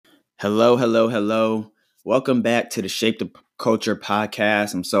Hello, hello, hello. Welcome back to the Shape the Culture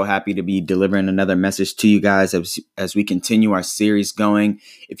podcast. I'm so happy to be delivering another message to you guys as we continue our series going.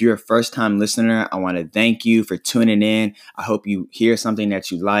 If you're a first-time listener, I want to thank you for tuning in. I hope you hear something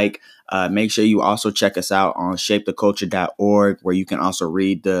that you like. Make sure you also check us out on shapetheculture.org, where you can also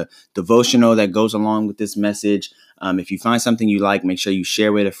read the devotional that goes along with this message. If you find something you like, make sure you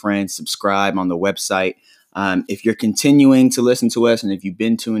share with a friend, subscribe on the website. If you're continuing to listen to us and if you've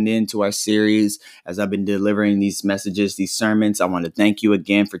been tuned in to our series as I've been delivering these messages, these sermons, I want to thank you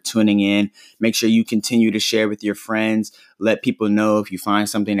again for tuning in. Make sure you continue to share with your friends. Let people know if you find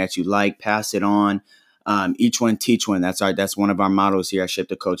something that you like, pass it on. Each one, teach one. That's one of our mottos here at Shape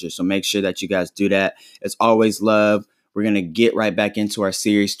the Culture. So make sure that you guys do that. It's always love. We're going to get right back into our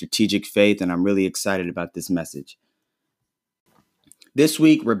series, Strategic Faith, and I'm really excited about this message. This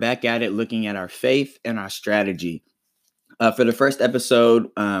week, we're back at it looking at our faith and our strategy. For the first episode,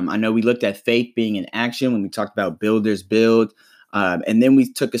 I know we looked at faith being in action when we talked about builders build. And then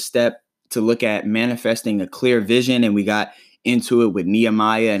we took a step to look at manifesting a clear vision. And we got into it with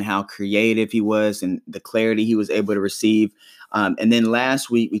Nehemiah and how creative he was and the clarity he was able to receive. And then last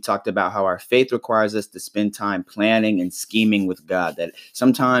week, we talked about how our faith requires us to spend time planning and scheming with God. That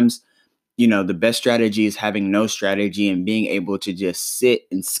sometimes the best strategy is having no strategy and being able to just sit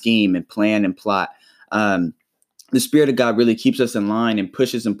and scheme and plan and plot. The Spirit of God really keeps us in line and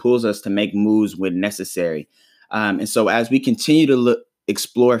pushes and pulls us to make moves when necessary. And so as we continue to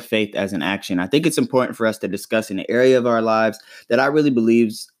explore faith as an action, I think it's important for us to discuss an area of our lives that I really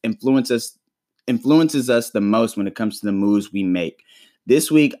believe influences us the most when it comes to the moves we make.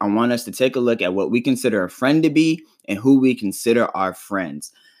 This week, I want us to take a look at what we consider a friend to be and who we consider our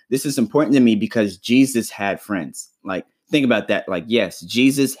friends. This is important to me because Jesus had friends. Think about that. Yes,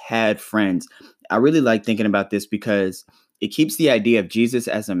 Jesus had friends. I really like thinking about this because it keeps the idea of Jesus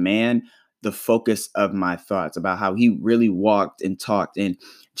as a man the focus of my thoughts about how he really walked and talked. And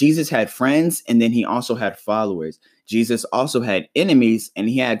Jesus had friends, and then he also had followers. Jesus also had enemies, and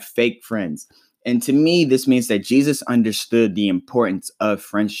he had fake friends. And to me, this means that Jesus understood the importance of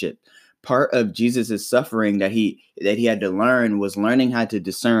friendship. Part of Jesus's suffering that he had to learn was learning how to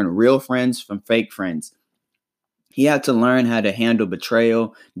discern real friends from fake friends. He had to learn how to handle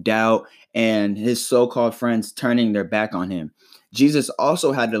betrayal, doubt, and his so-called friends turning their back on him. Jesus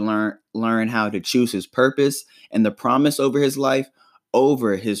also had to learn how to choose his purpose and the promise over his life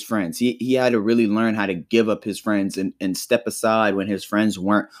over his friends. He had to really learn how to give up his friends and step aside when his friends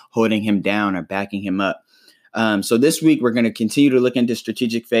weren't holding him down or backing him up. So this week, we're going to continue to look into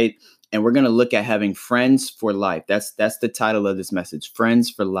strategic faith, and we're going to look at having friends for life. That's the title of this message, Friends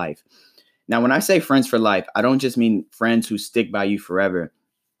for Life. Now, when I say friends for life, I don't just mean friends who stick by you forever.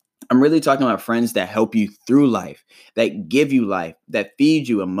 I'm really talking about friends that help you through life, that give you life, that feed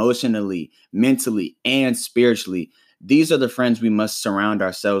you emotionally, mentally, and spiritually. These are the friends we must surround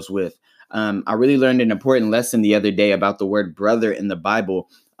ourselves with. I really learned an important lesson the other day about the word brother in the Bible.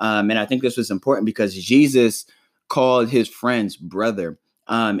 And I think this was important because Jesus called his friends brother.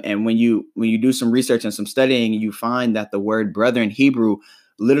 And when you do some research and some studying, you find that the word brother in Hebrew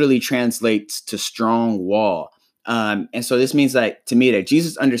literally translates to strong wall. And so this means to me that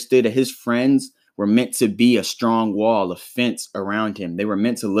Jesus understood that his friends were meant to be a strong wall, a fence around him. They were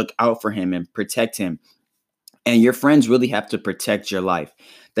meant to look out for him and protect him. And your friends really have to protect your life.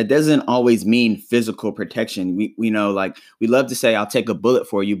 That doesn't always mean physical protection. We love to say, I'll take a bullet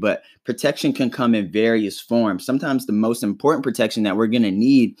for you, but protection can come in various forms. Sometimes the most important protection that we're going to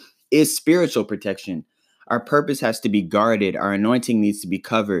need is spiritual protection. Our purpose has to be guarded. Our anointing needs to be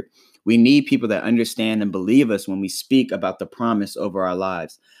covered. We need people that understand and believe us when we speak about the promise over our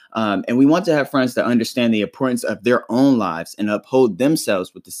lives. And we want to have friends that understand the importance of their own lives and uphold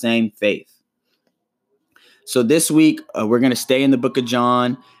themselves with the same faith. So this week, we're going to stay in the book of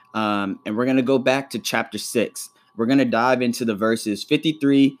John, and we're going to go back to chapter 6. We're going to dive into the verses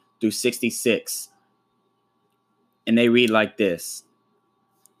 53 through 66. And they read like this.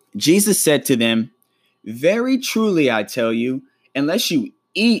 Jesus said to them, "Very truly, I tell you, unless you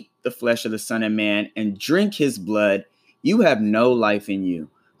eat the flesh of the Son of Man and drink his blood, you have no life in you.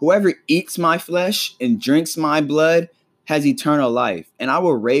 Whoever eats my flesh and drinks my blood has eternal life, and I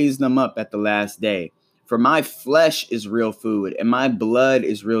will raise them up at the last day. For my flesh is real food, and my blood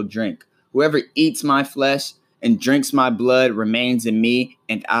is real drink. Whoever eats my flesh and drinks my blood remains in me,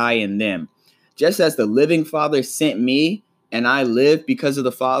 and I in them. Just as the living Father sent me, and I live because of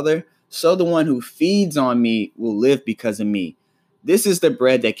the Father, so the one who feeds on me will live because of me. This is the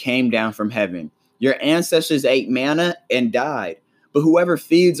bread that came down from heaven. Your ancestors ate manna and died, but whoever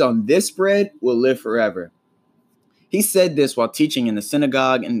feeds on this bread will live forever. He said this while teaching in the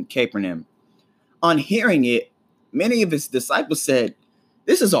synagogue in Capernaum. On hearing it, many of his disciples said,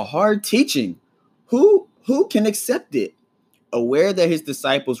 "This is a hard teaching. Who can accept it?" Aware that his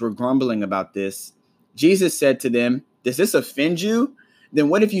disciples were grumbling about this, Jesus said to them, "Does this offend you? Then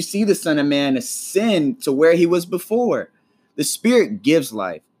what if you see the Son of Man ascend to where he was before? The Spirit gives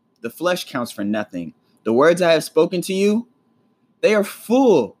life. The flesh counts for nothing. The words I have spoken to you, they are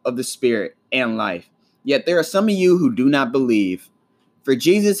full of the Spirit and life. Yet there are some of you who do not believe." For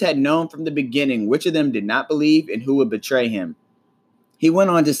Jesus had known from the beginning which of them did not believe and who would betray him. He went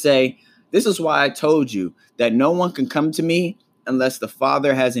on to say, "This is why I told you that no one can come to me unless the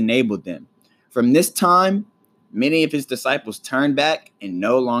Father has enabled them." From this time, many of his disciples turned back and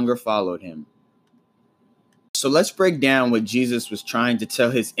no longer followed him. So let's break down what Jesus was trying to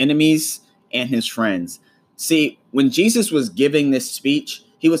tell his enemies and his friends. See, when Jesus was giving this speech,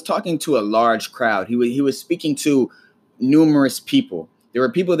 he was talking to a large crowd. He was speaking to numerous people. There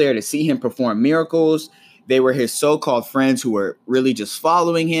were people there to see him perform miracles. They were his so-called friends who were really just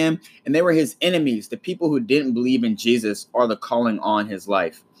following him. And they were his enemies, the people who didn't believe in Jesus or the calling on his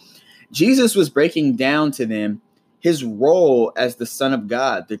life. Jesus was breaking down to them his role as the Son of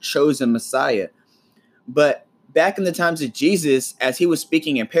God, the chosen Messiah. But back in the times of Jesus, as he was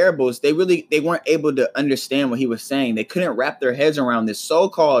speaking in parables, they weren't able to understand what he was saying. They couldn't wrap their heads around this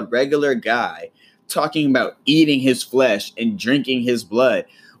so-called regular guy talking about eating his flesh and drinking his blood.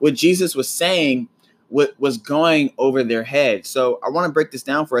 What Jesus was saying was going over their head. So I want to break this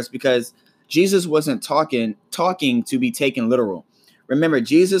down for us because Jesus wasn't talking to be taken literal. Remember,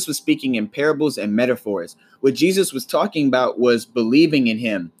 Jesus was speaking in parables and metaphors. What Jesus was talking about was believing in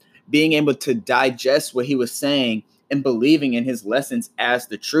him, being able to digest what he was saying and believing in his lessons as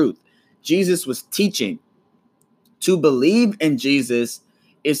the truth. Jesus was teaching. To believe in Jesus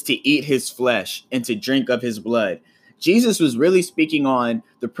is to eat his flesh and to drink of his blood. Jesus was really speaking on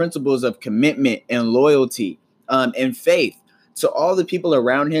the principles of commitment and loyalty and faith. To all the people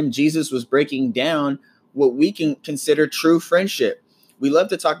around him, Jesus was breaking down what we can consider true friendship. We love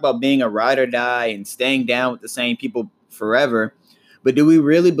to talk about being a ride or die and staying down with the same people forever. But do we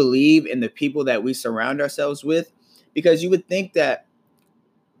really believe in the people that we surround ourselves with? Because you would think that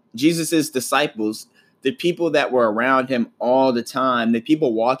Jesus's disciples, the people that were around him all the time, the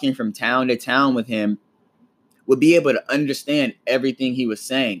people walking from town to town with him, would be able to understand everything he was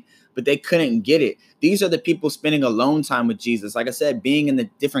saying, but they couldn't get it. These are the people spending alone time with Jesus. Like I said, being in the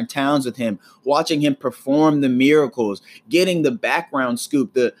different towns with him, watching him perform the miracles, getting the background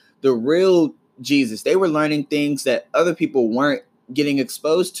scoop, the real Jesus. They were learning things that other people weren't getting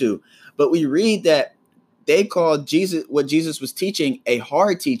exposed to. But we read that they called Jesus, what Jesus was teaching, a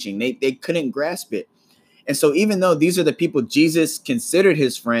hard teaching. They couldn't grasp it. And so even though these are the people Jesus considered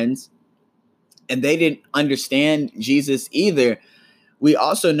his friends, and they didn't understand Jesus either, we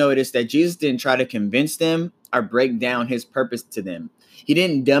also notice that Jesus didn't try to convince them or break down his purpose to them. He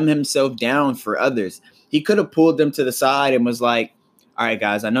didn't dumb himself down for others. He could have pulled them to the side and was like, "All right,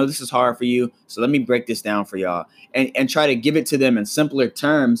 guys, I know this is hard for you, so let me break this down for y'all," and try to give it to them in simpler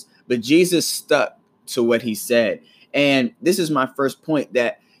terms. But Jesus stuck to what he said. And this is my first point,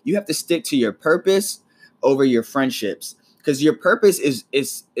 that you have to stick to your purpose over your friendships, because your purpose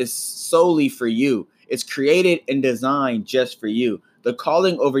is solely for you. It's created and designed just for you. The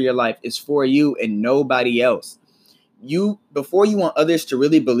calling over your life is for you and nobody else. Before you want others to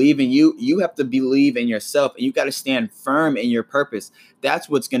really believe in you, you have to believe in yourself, and you got to stand firm in your purpose. That's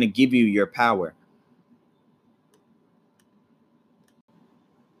what's going to give you your power.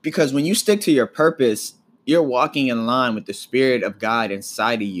 Because when you stick to your purpose, you're walking in line with the Spirit of God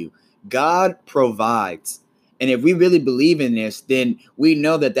inside of you. God provides. And if we really believe in this, then we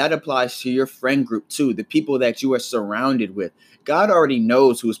know that that applies to your friend group too, the people that you are surrounded with. God already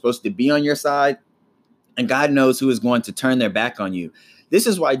knows who is supposed to be on your side, and God knows who is going to turn their back on you. This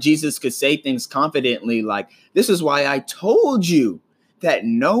is why Jesus could say things confidently like, "This is why I told you that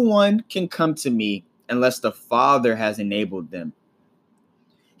no one can come to me unless the Father has enabled them."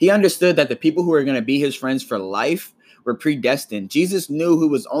 He understood that the people who were going to be his friends for life were predestined. Jesus knew who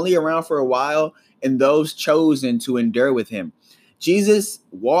was only around for a while and those chosen to endure with him. Jesus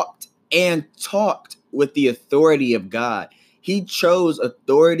walked and talked with the authority of God. He chose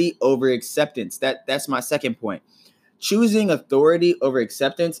authority over acceptance. That's my second point. Choosing authority over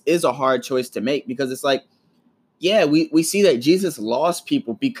acceptance is a hard choice to make, because it's like, yeah, we see that Jesus lost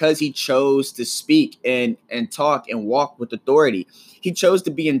people because he chose to speak and talk and walk with authority. He chose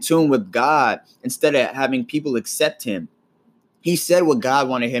to be in tune with God instead of having people accept him. He said what God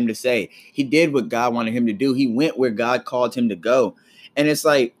wanted him to say. He did what God wanted him to do. He went where God called him to go. And it's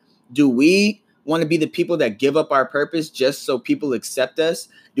like, do we want to be the people that give up our purpose just so people accept us?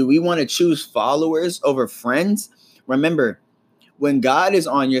 Do we want to choose followers over friends? Remember, when God is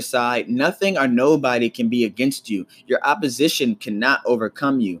on your side, nothing or nobody can be against you. Your opposition cannot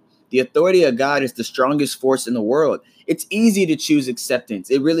overcome you. The authority of God is the strongest force in the world. It's easy to choose acceptance.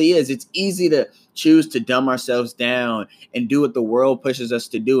 It really is. It's easy to choose to dumb ourselves down and do what the world pushes us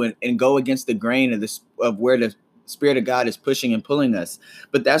to do and go against the grain of where the Spirit of God is pushing and pulling us.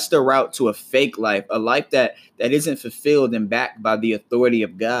 But that's the route to a fake life, a life that isn't fulfilled and backed by the authority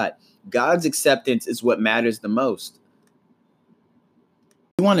of God. God's acceptance is what matters the most.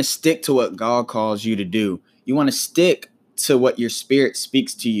 You want to stick to what God calls you to do. You want to stick to what your spirit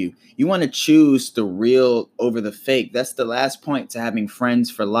speaks to you. You want to choose the real over the fake. That's the last point to having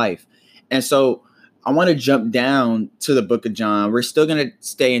friends for life. And so I want to jump down to the book of John. We're still going to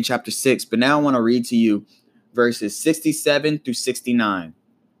stay in chapter 6, but now I want to read to you verses 67 through 69.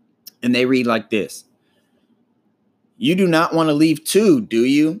 And they read like this. You do not want to leave too, do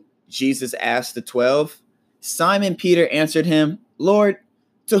you? Jesus asked the 12. Simon Peter answered him, Lord,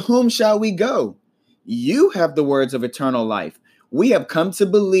 to whom shall we go? You have the words of eternal life. We have come to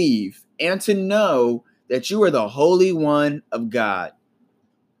believe and to know that you are the Holy One of God.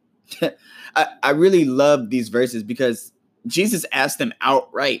 I really love these verses because Jesus asked them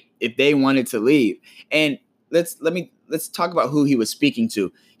outright if they wanted to leave. And let's talk about who he was speaking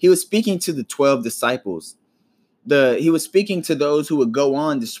to. He was speaking to the 12 disciples. He was speaking to those who would go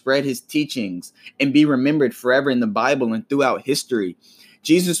on to spread his teachings and be remembered forever in the Bible and throughout history.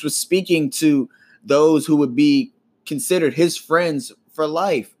 Jesus was speaking to those who would be considered his friends for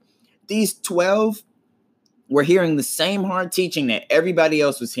life. These 12 were hearing the same hard teaching that everybody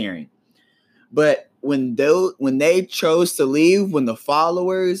else was hearing. But when they chose to leave, when the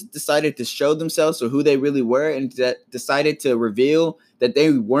followers decided to show themselves for who they really were and decided to reveal that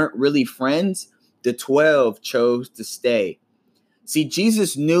they weren't really friends, the 12 chose to stay. See,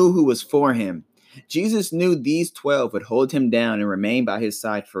 Jesus knew who was for him. Jesus knew these 12 would hold him down and remain by his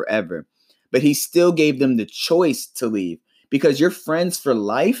side forever. But he still gave them the choice to leave because your friends for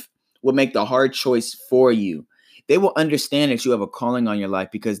life will make the hard choice for you. They will understand that you have a calling on your life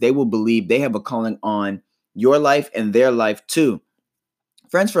because they will believe they have a calling on your life and their life too.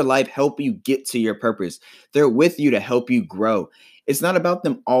 Friends for life help you get to your purpose. They're with you to help you grow. It's not about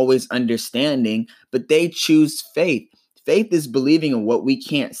them always understanding, but they choose faith. Faith is believing in what we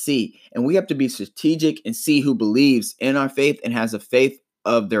can't see, and we have to be strategic and see who believes in our faith and has a faith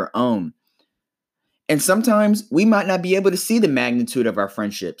of their own. And sometimes we might not be able to see the magnitude of our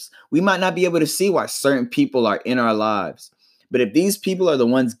friendships. We might not be able to see why certain people are in our lives. But if these people are the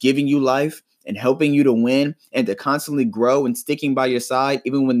ones giving you life and helping you to win and to constantly grow and sticking by your side,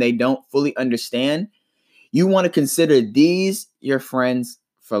 even when they don't fully understand, you want to consider these your friends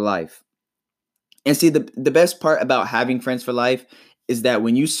for life. And see, the best part about having friends for life is that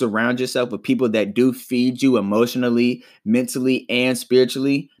when you surround yourself with people that do feed you emotionally, mentally, and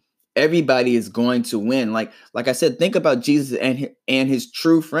spiritually, everybody is going to win. Like I said, think about Jesus and his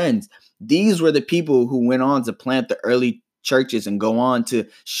true friends. These were the people who went on to plant the early churches and go on to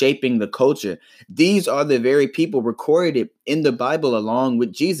shaping the culture. These are the very people recorded in the Bible along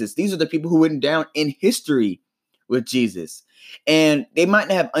with Jesus. These are the people who went down in history with Jesus. And they might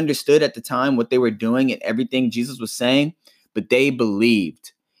not have understood at the time what they were doing and everything Jesus was saying, but they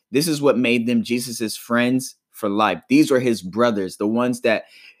believed. This is what made them Jesus's friends for life. These were his brothers, the ones that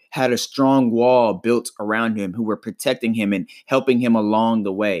had a strong wall built around him, who were protecting him and helping him along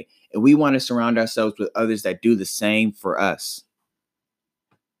the way. And we want to surround ourselves with others that do the same for us.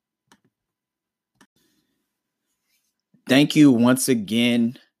 Thank you once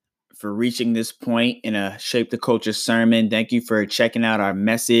again for reaching this point in a Shape the Culture sermon. Thank you for checking out our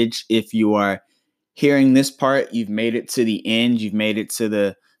message. If you are hearing this part, you've made it to the end. You've made it to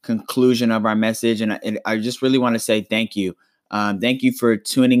the conclusion of our message. And I just really want to say thank you. Thank you for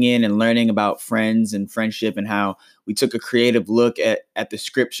tuning in and learning about friends and friendship and how we took a creative look at the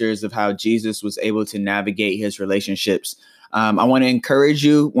scriptures of how Jesus was able to navigate his relationships. I want to encourage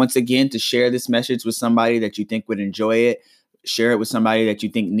you once again to share this message with somebody that you think would enjoy it. Share it with somebody that you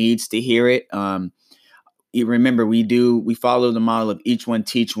think needs to hear it. Remember, we follow the model of each one,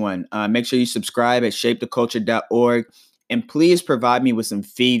 teach one. Make sure you subscribe at shapetheculture.org. And please provide me with some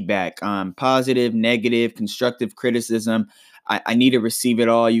feedback, positive, negative, constructive criticism. I need to receive it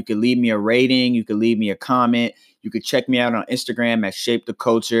all. You could leave me a rating. You could leave me a comment. You could check me out on Instagram at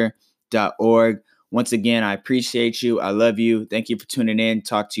shapetheculture.org. Once again, I appreciate you. I love you. Thank you for tuning in.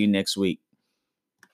 Talk to you next week.